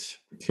frustrates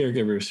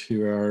caregivers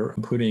who are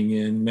putting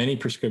in many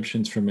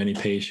prescriptions for many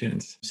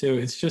patients. So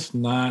it's just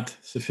not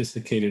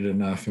sophisticated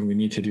enough, and we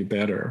need to do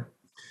better.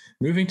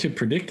 Moving to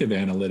predictive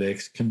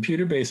analytics,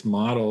 computer-based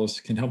models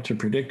can help to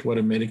predict what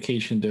a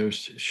medication dose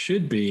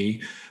should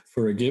be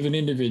for a given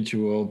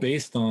individual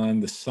based on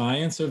the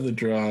science of the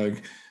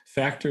drug,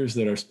 factors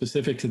that are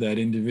specific to that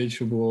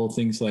individual,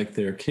 things like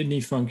their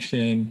kidney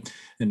function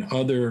and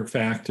other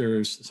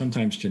factors,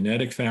 sometimes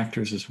genetic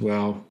factors as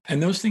well.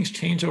 And those things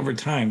change over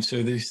time.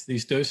 So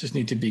these doses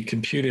need to be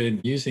computed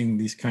using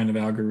these kind of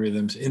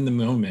algorithms in the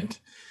moment.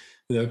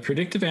 The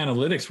predictive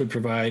analytics would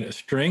provide a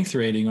strength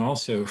rating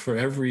also for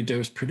every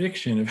dose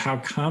prediction of how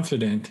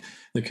confident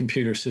the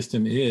computer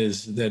system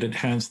is that it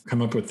has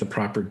come up with the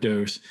proper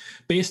dose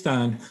based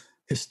on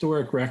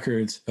historic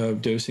records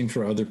of dosing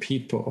for other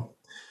people.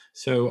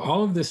 So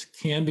all of this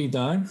can be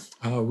done.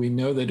 We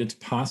know that it's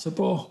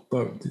possible,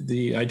 but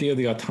the idea of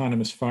the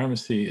autonomous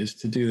pharmacy is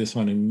to do this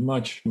on a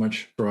much,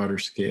 much broader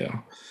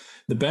scale.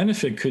 The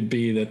benefit could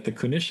be that the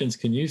clinicians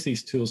can use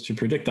these tools to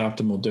predict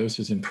optimal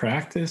doses in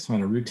practice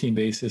on a routine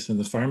basis, and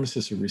the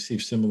pharmacists will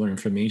receive similar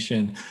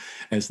information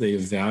as they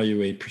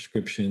evaluate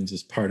prescriptions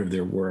as part of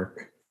their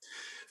work.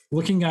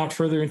 Looking out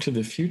further into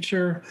the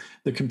future,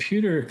 the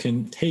computer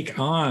can take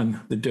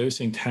on the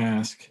dosing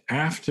task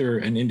after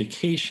an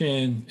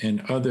indication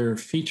and other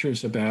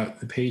features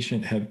about the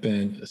patient have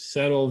been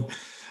settled.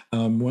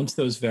 Once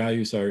those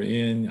values are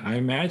in, I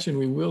imagine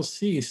we will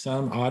see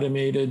some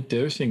automated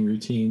dosing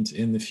routines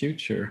in the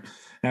future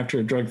after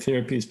a drug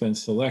therapy has been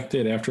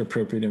selected, after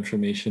appropriate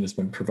information has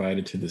been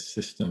provided to the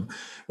system.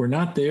 We're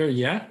not there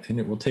yet,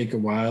 and it will take a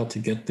while to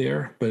get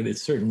there, but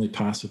it's certainly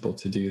possible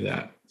to do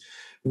that.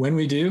 When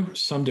we do,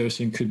 some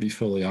dosing could be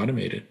fully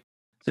automated.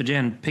 So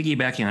Jen,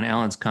 piggybacking on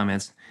Alan's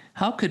comments,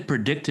 how could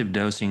predictive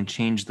dosing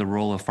change the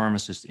role of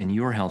pharmacists in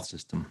your health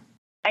system?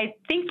 I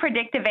think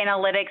predictive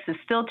analytics is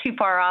still too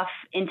far off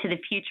into the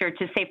future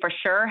to say for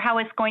sure how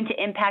it's going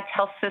to impact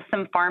health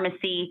system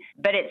pharmacy,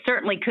 but it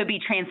certainly could be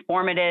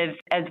transformative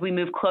as we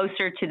move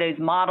closer to those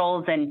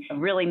models and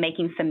really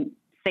making some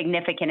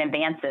significant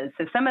advances.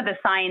 So some of the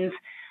signs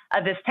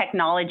of this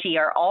technology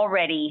are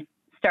already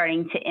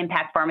starting to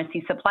impact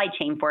pharmacy supply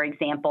chain, for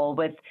example,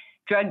 with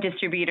drug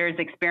distributors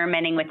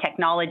experimenting with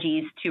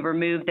technologies to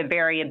remove the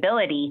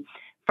variability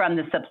from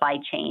the supply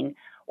chain,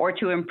 or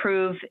to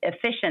improve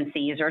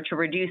efficiencies, or to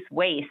reduce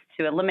waste,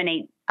 to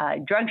eliminate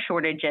drug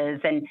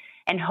shortages,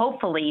 and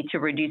hopefully to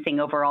reducing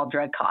overall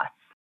drug costs.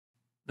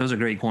 Those are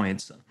great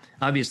points.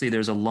 Obviously,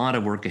 there's a lot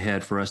of work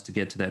ahead for us to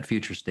get to that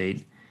future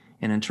state.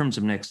 And in terms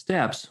of next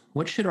steps,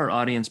 what should our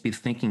audience be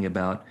thinking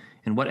about,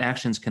 and what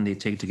actions can they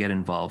take to get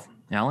involved?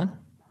 Alan?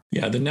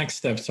 Yeah, the next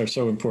steps are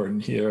so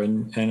important here.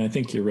 And I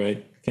think you're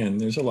right, Ken.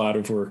 There's a lot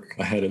of work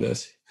ahead of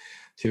us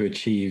to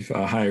achieve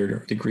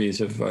higher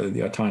degrees of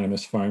the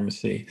autonomous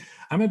pharmacy.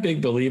 I'm a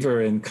big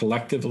believer in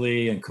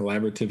collectively and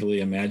collaboratively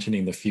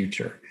imagining the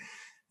future.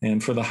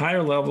 And for the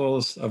higher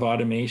levels of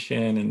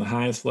automation and the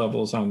highest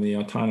levels on the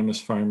autonomous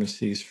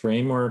pharmacies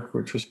framework,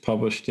 which was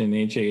published in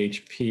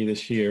AJHP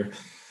this year,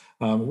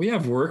 we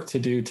have work to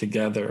do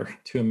together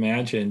to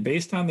imagine,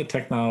 based on the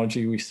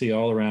technology we see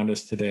all around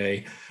us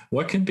today,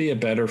 what can be a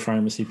better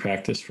pharmacy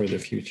practice for the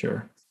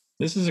future.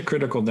 This is a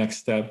critical next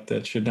step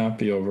that should not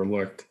be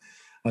overlooked.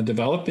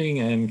 Developing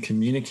and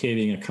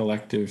communicating a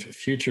collective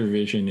future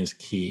vision is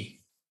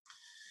key.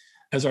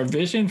 As our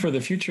vision for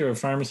the future of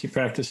pharmacy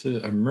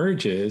practices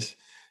emerges,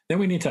 then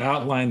we need to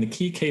outline the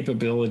key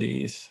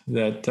capabilities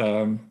that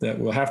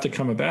will have to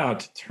come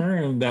about to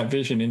turn that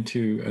vision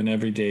into an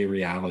everyday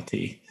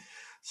reality.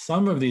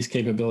 Some of these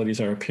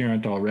capabilities are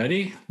apparent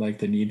already, like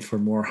the need for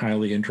more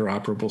highly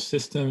interoperable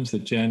systems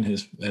that Jen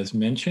has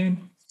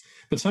mentioned,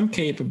 but some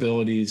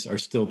capabilities are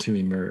still to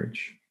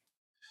emerge.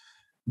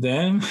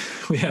 Then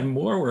we have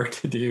more work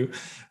to do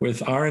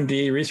with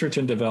R&D, research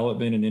and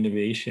development, and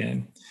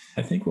innovation.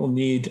 I think we'll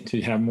need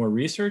to have more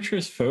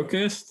researchers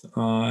focused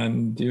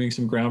on doing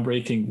some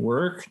groundbreaking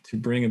work to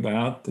bring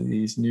about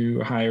these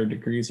new higher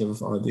degrees of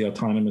the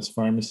autonomous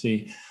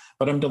pharmacy.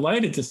 But I'm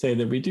delighted to say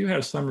that we do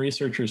have some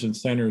researchers and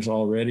centers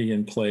already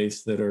in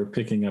place that are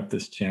picking up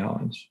this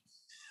challenge.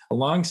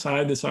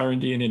 Alongside this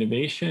R&D and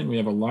innovation, we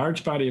have a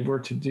large body of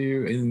work to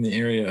do in the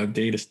area of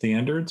data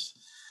standards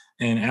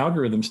and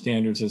algorithm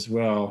standards as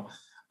well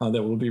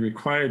that will be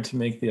required to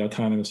make the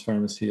autonomous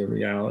pharmacy a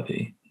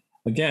reality.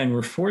 Again,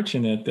 we're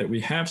fortunate that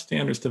we have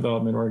standards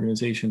development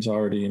organizations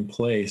already in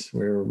place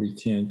where we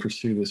can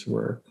pursue this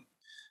work.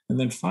 And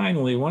then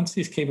finally, once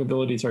these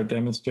capabilities are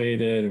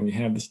demonstrated and we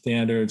have the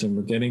standards and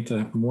we're getting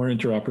to more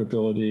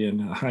interoperability and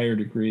higher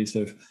degrees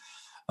of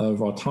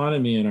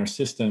autonomy in our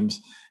systems,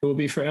 it will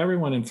be for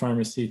everyone in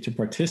pharmacy to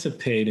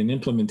participate in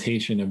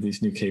implementation of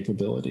these new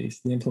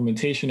capabilities. The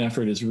implementation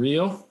effort is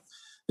real.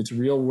 It's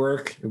real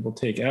work. It will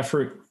take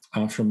effort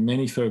from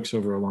many folks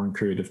over a long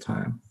period of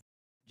time.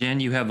 Jen,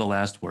 you have the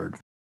last word.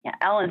 Yeah,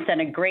 Alan's done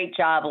a great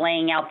job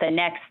laying out the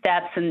next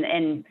steps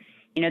and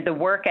the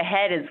work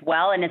ahead as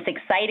well. And it's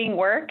exciting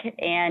work,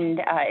 and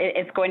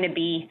it's going to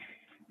be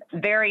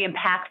very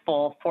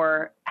impactful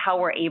for how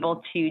we're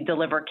able to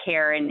deliver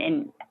care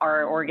in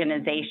our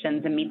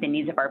organizations and meet the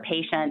needs of our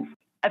patients.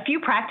 A few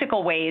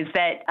practical ways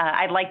that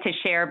I'd like to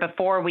share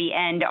before we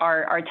end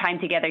our time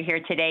together here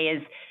today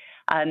is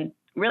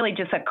really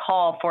just a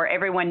call for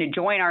everyone to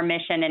join our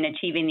mission in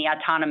achieving the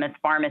autonomous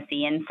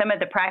pharmacy. And some of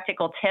the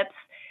practical tips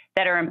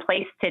that are in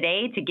place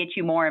today to get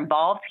you more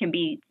involved can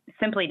be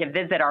simply to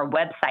visit our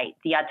website,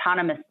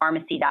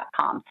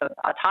 theautonouspharmacy.com. So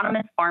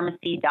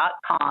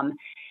autonomouspharmacy.com.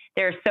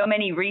 There are so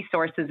many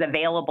resources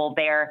available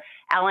there.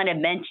 Alan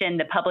had mentioned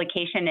the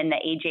publication in the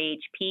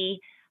AJHP,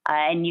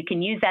 and you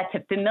can use that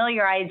to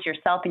familiarize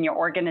yourself and your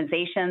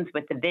organizations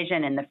with the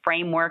vision and the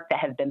framework that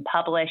have been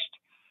published.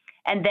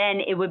 And then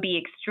it would be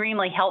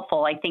extremely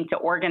helpful, I think, to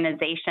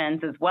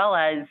organizations as well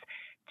as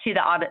to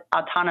the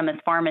autonomous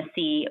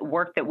pharmacy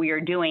work that we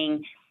are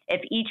doing if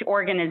each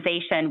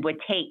organization would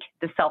take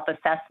the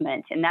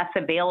self-assessment. And that's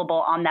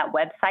available on that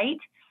website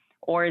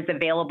or is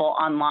available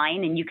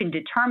online. And you can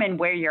determine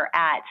where you're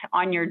at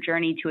on your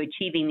journey to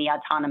achieving the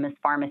autonomous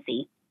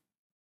pharmacy.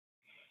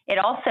 It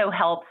also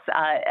helps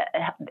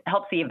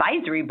the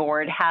advisory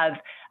board have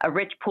a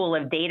rich pool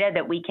of data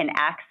that we can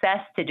access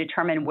to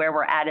determine where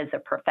we're at as a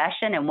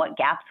profession and what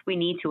gaps we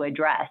need to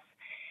address.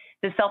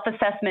 The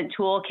self-assessment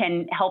tool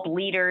can help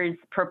leaders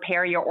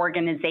prepare your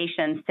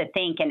organizations to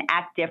think and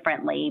act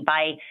differently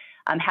by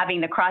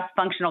having the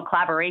cross-functional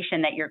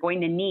collaboration that you're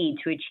going to need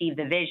to achieve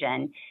the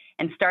vision,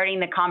 and starting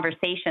the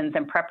conversations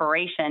and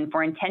preparation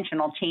for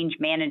intentional change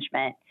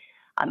management.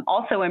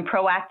 Also in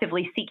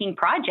proactively seeking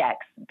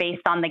projects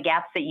based on the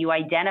gaps that you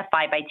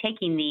identify by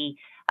taking the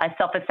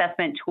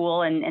self-assessment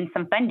tool and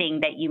some funding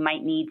that you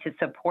might need to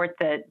support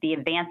the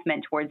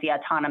advancement towards the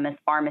autonomous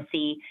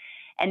pharmacy.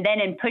 And then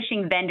in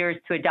pushing vendors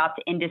to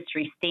adopt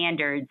industry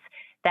standards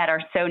that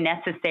are so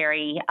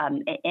necessary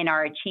in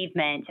our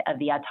achievement of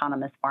the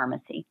autonomous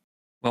pharmacy.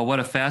 Well, what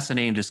a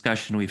fascinating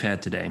discussion we've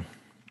had today.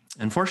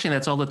 Unfortunately,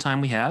 that's all the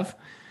time we have.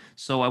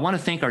 So I want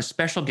to thank our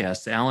special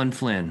guest, Alan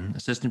Flynn,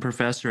 Assistant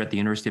Professor at the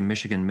University of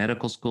Michigan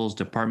Medical School's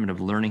Department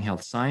of Learning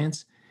Health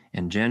Science,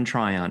 and Jen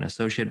Tryon,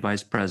 Associate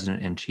Vice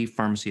President and Chief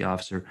Pharmacy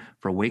Officer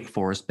for Wake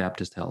Forest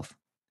Baptist Health.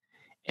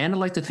 And I'd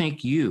like to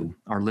thank you,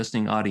 our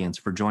listening audience,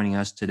 for joining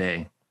us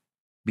today.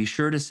 Be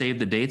sure to save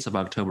the dates of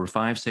October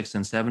 5, 6,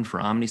 and 7 for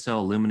Omnicell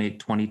Illuminate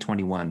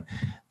 2021,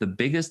 the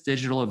biggest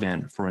digital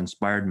event for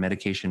inspired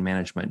medication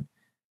management.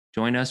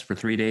 Join us for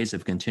 3 days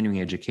of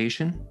continuing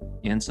education,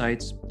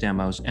 insights,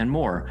 demos, and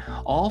more,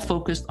 all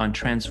focused on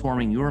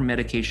transforming your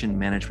medication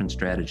management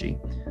strategy.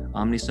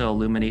 Omnicell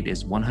Illuminate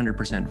is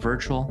 100%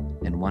 virtual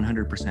and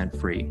 100%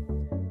 free.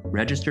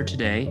 Register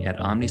today at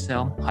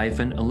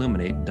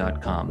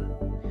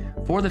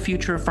omnicell-illuminate.com. For the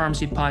Future of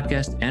Pharmacy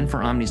podcast and for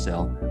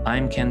Omnicell,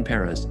 I'm Ken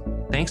Perez.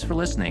 Thanks for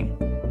listening.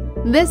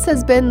 This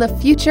has been the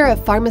Future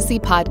of Pharmacy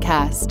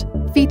podcast,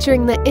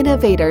 featuring the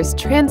innovators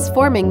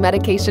transforming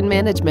medication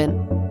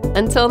management.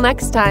 Until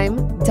next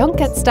time, don't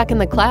get stuck in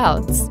the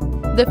clouds.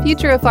 The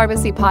Future of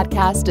Pharmacy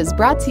podcast is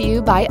brought to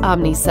you by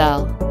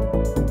Omnicell.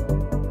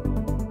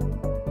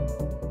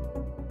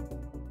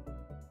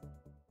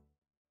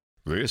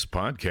 This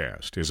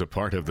podcast is a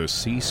part of the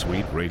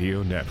C-Suite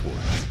Radio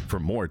Network. For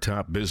more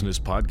top business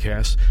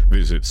podcasts,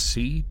 visit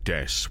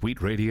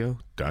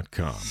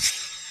c-suiteradio.com.